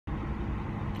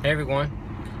Hey everyone,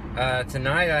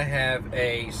 tonight I have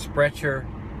a Sprecher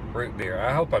root beer.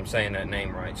 I hope I'm saying that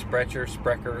name right. Sprecher,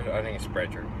 I think it's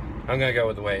Sprecher. I'm going to go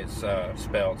with the way it's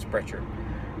spelled, Sprecher.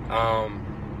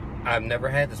 I've never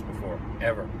had this before,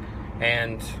 ever.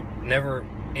 And never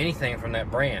anything from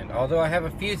that brand. Although I have a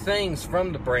few things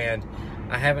from the brand,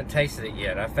 I haven't tasted it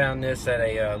yet. I found this at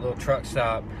a little truck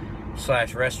stop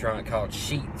 / restaurant called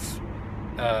Sheets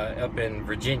up in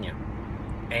Virginia.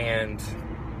 And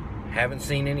haven't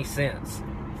seen any since.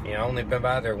 You know, only been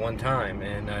by there one time,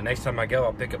 and next time I go,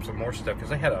 I'll pick up some more stuff, because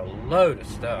they had a load of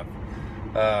stuff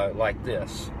like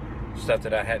this, stuff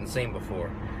that I hadn't seen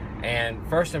before. And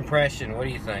first impression, what do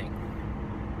you think?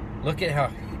 Look at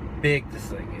how big this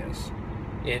thing is.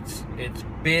 It's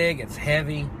big, it's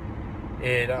heavy.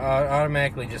 It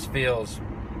automatically just feels,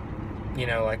 you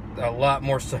know, like a lot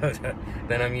more soda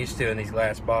than I'm used to in these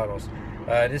glass bottles.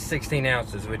 It is 16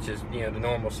 ounces, which is, you know, the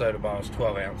normal soda bottle is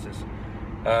 12 ounces.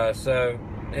 So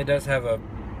it does have a,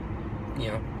 you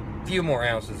know, few more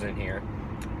ounces in here.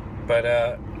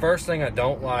 But first thing I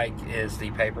don't like is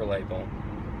the paper label.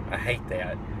 I hate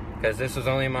that, because this was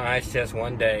only in my ice chest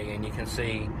one day, and you can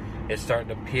see it's starting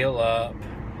to peel up,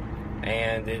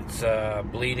 and it's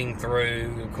bleeding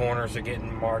through. The corners are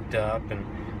getting marked up and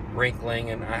wrinkling,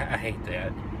 and I hate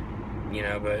that. You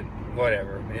know, but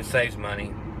whatever. It saves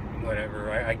money.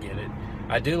 Whatever, I get it.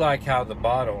 I do like how the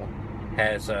bottle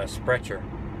has Sprecher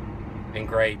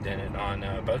engraved in it on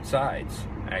both sides,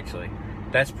 actually.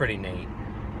 That's pretty neat.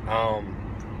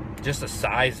 Just the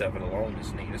size of it alone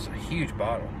is neat. It's a huge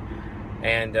bottle.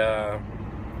 And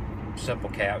simple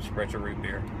cap, Sprecher root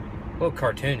beer. A little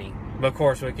cartoony. But of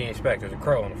course, what can you expect? There's a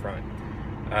crow on the front.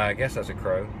 I guess that's a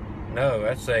crow. No,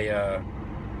 that's a...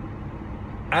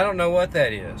 I don't know what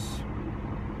that is.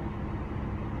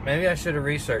 Maybe I should have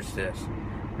researched this.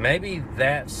 Maybe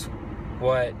that's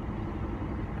what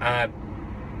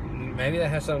maybe that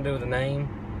has something to do with the name.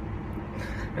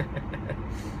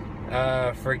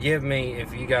 Forgive me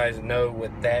if you guys know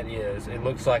what that is. It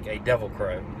looks like a devil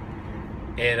crow.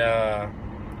 It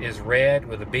is red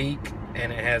with a beak,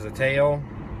 and it has a tail,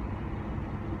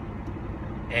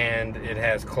 and it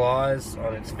has claws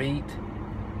on its feet.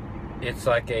 It's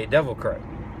like a devil crow.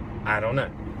 I don't know.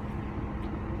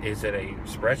 Is it a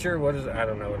Sprecher? What is it? I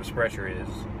don't know what a Sprecher is.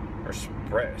 Or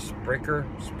Sprecher?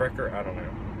 I don't know.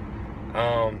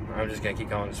 I'm just going to keep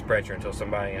calling it Sprecher until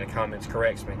somebody in the comments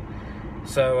corrects me.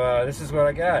 So, this is what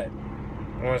I got.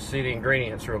 I want to see the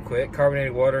ingredients real quick.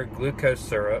 Carbonated water, glucose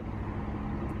syrup,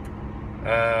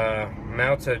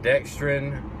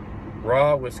 maltodextrin,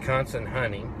 raw Wisconsin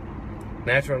honey,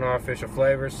 natural and artificial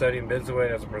flavors, sodium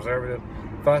benzoate as a preservative,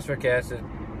 phosphoric acid,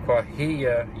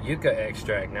 quahia yucca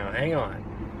extract. Now, hang on.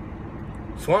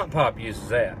 Swamp Pop uses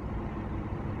that.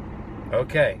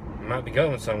 Okay, might be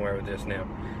going somewhere with this now.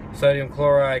 Sodium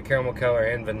chloride, caramel color,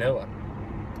 and vanilla.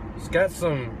 It's got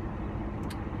some...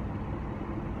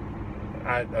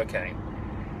 okay.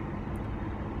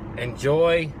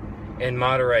 Enjoy in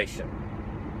moderation.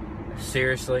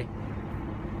 Seriously?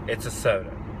 It's a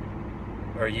soda.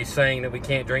 Are you saying that we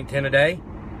can't drink 10 a day?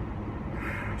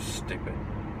 Stupid.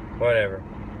 Whatever.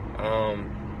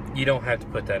 You don't have to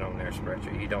put that on there,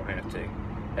 Sprecher. You don't have to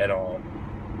at all.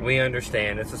 We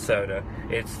understand it's a soda.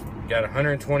 It's got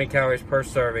 120 calories per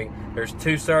serving. There's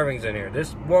 2 servings in here.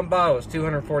 This one bottle is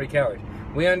 240 calories.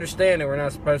 We understand that we're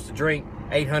not supposed to drink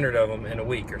 800 of them in a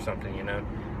week or something, you know.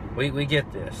 We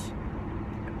get this.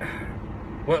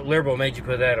 What liberal made you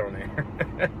put that on there?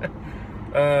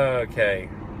 Okay.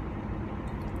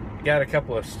 Got a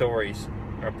couple of stories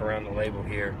up around the label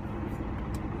here.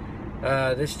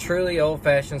 This truly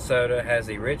old-fashioned soda has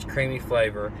a rich, creamy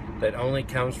flavor that only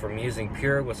comes from using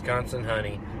pure Wisconsin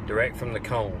honey direct from the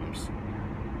combs.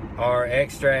 Our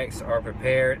extracts are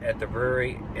prepared at the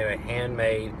brewery in a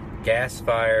handmade,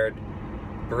 gas-fired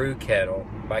brew kettle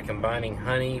by combining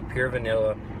honey, pure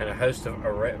vanilla, and a host of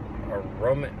aromatic,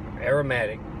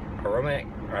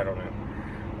 I don't know,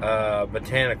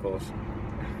 botanicals.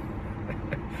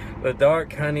 The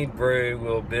dark honeyed brew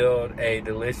will build a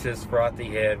delicious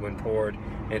frothy head when poured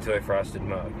into a frosted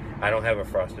mug. I don't have a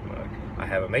frosted mug. I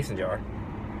have a mason jar.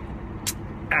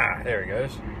 Ah, there it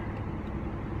goes.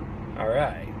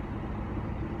 Alright.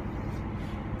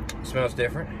 Smells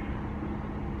different.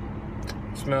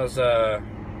 Smells,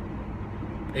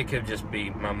 it could just be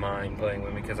my mind playing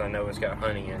with me, because I know it's got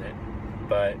honey in it.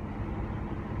 But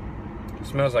it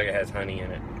smells like it has honey in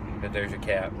it. But there's your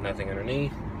cap, nothing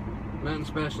underneath. Nothing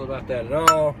special about that at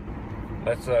all.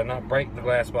 Let's not break the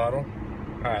glass bottle.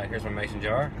 Alright, here's my mason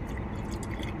jar.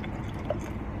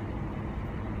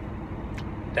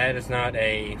 That is not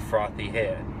a frothy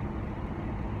head.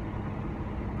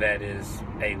 that is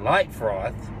a light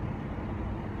froth,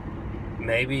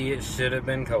 maybe it should have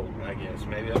been cold, I guess.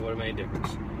 Maybe that would have made a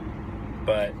difference.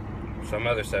 But some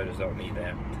other sodas don't need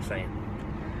that, just saying.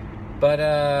 But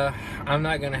I'm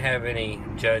not going to have any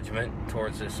judgment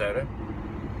towards this soda.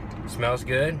 It smells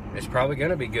good. It's probably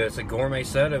going to be good. It's a gourmet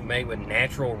soda made with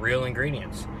natural, real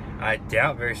ingredients. I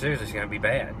doubt very seriously it's going to be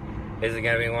bad. Is it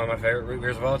going to be one of my favorite root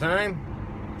beers of all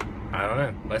time? I don't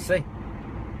know. Let's see.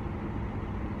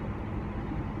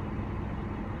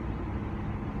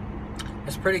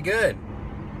 It's pretty good.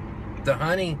 The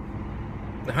honey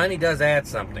does add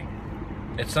something.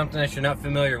 It's something that you're not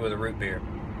familiar with a root beer.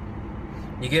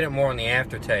 You get it more on the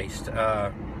aftertaste.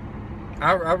 I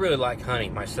really like honey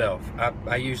myself.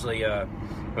 I usually,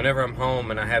 whenever I'm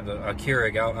home and I have a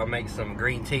Keurig, I'll make some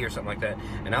green tea or something like that,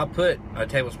 and I'll put a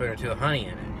tablespoon or two of honey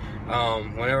in it.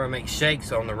 Whenever I make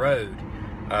shakes on the road,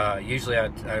 usually I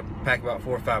pack about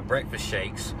 4 or 5 breakfast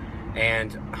shakes,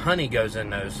 and honey goes in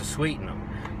those to sweeten them.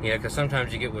 You know, because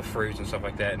sometimes you get with fruits and stuff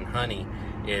like that, and honey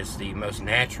is the most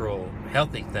natural,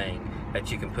 healthy thing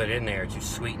that you can put in there to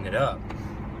sweeten it up.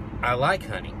 I like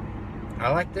honey. I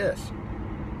like this.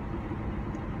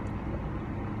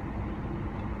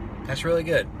 That's really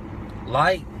good.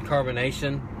 Light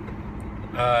carbonation.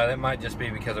 That might just be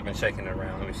because I've been shaking it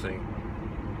around. Let me see.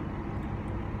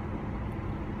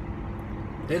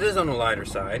 It is on the lighter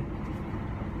side.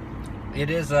 It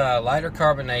is lighter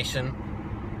carbonation.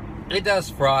 It does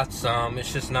froth some.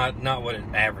 It's just not what it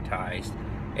advertised.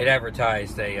 It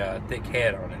advertised a thick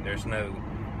head on it. There's no,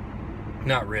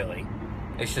 not really.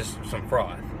 It's just some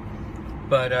froth.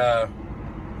 But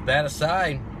that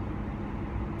aside,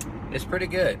 it's pretty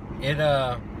good. It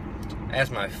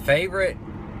as my favorite,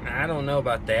 I don't know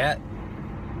about that,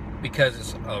 because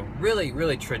it's a really,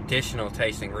 really traditional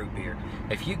tasting root beer.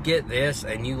 If you get this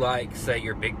and you like, say,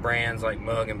 your big brands like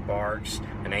Mug and Barks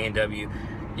and A&W,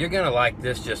 you're gonna like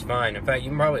this just fine. In fact, you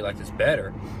can probably like this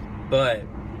better. But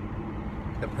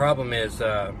the problem is,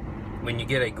 when you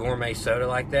get a gourmet soda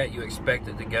like that, you expect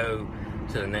it to go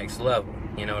to the next level.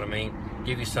 You know what I mean?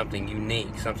 Give you something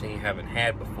unique, something you haven't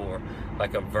had before,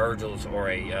 like a Virgil's or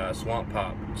a Swamp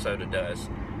Pop soda does.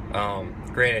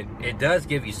 Granted, it does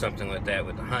give you something with that,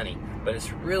 with the honey, but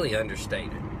it's really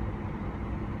understated.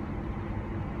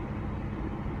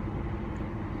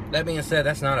 That being said,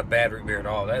 that's not a bad root beer at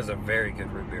all. That is a very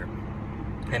good root beer.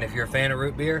 And if you're a fan of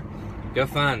root beer, go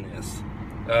find this.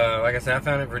 Like I said, I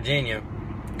found it in Virginia.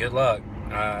 Good luck.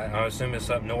 I assume it's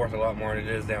up north a lot more than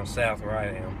it is down south where I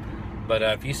am. But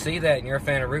if you see that and you're a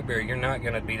fan of root beer, you're not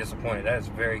going to be disappointed. That is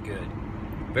very good.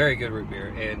 Very good root beer.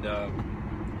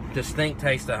 And distinct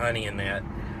taste of honey in that.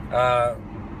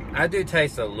 I do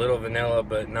taste a little vanilla,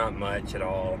 but not much at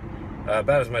all.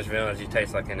 About as much vanilla as you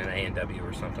taste like in an A&W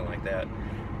or something like that.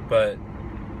 But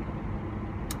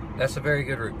that's a very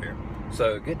good root beer.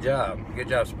 So good job. Good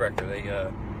job,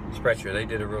 Sprecher. Sprecher, they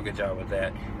did a real good job with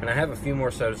that. And I have a few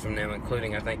more sodas from them,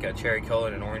 including, I think, a cherry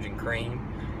cola and orange and cream.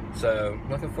 So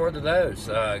looking forward to those.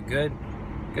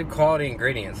 Good quality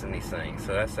ingredients in these things.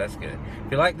 So that's good.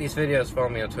 If you like these videos, follow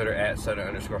me on Twitter at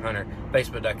 @soda_hunter,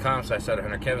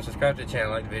 Facebook.com/SodaHunter. Kevin, subscribe to the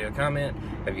channel, like the video, comment.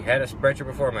 Have you had a Sprecher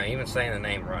before? Am I even saying the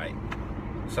name right?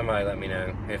 Somebody let me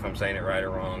know if I'm saying it right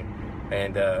or wrong.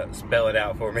 And spell it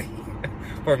out for me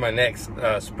for my next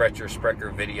Sprecher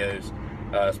videos.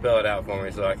 Spell it out for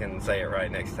me so I can say it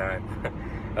right next time.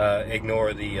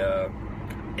 Ignore the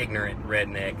ignorant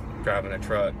redneck driving a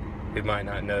truck who might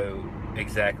not know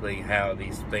exactly how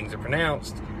these things are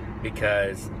pronounced,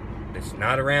 because it's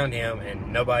not around him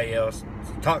and nobody else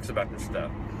talks about this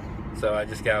stuff. So I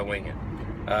just gotta wing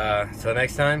it. So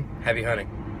next time, happy hunting.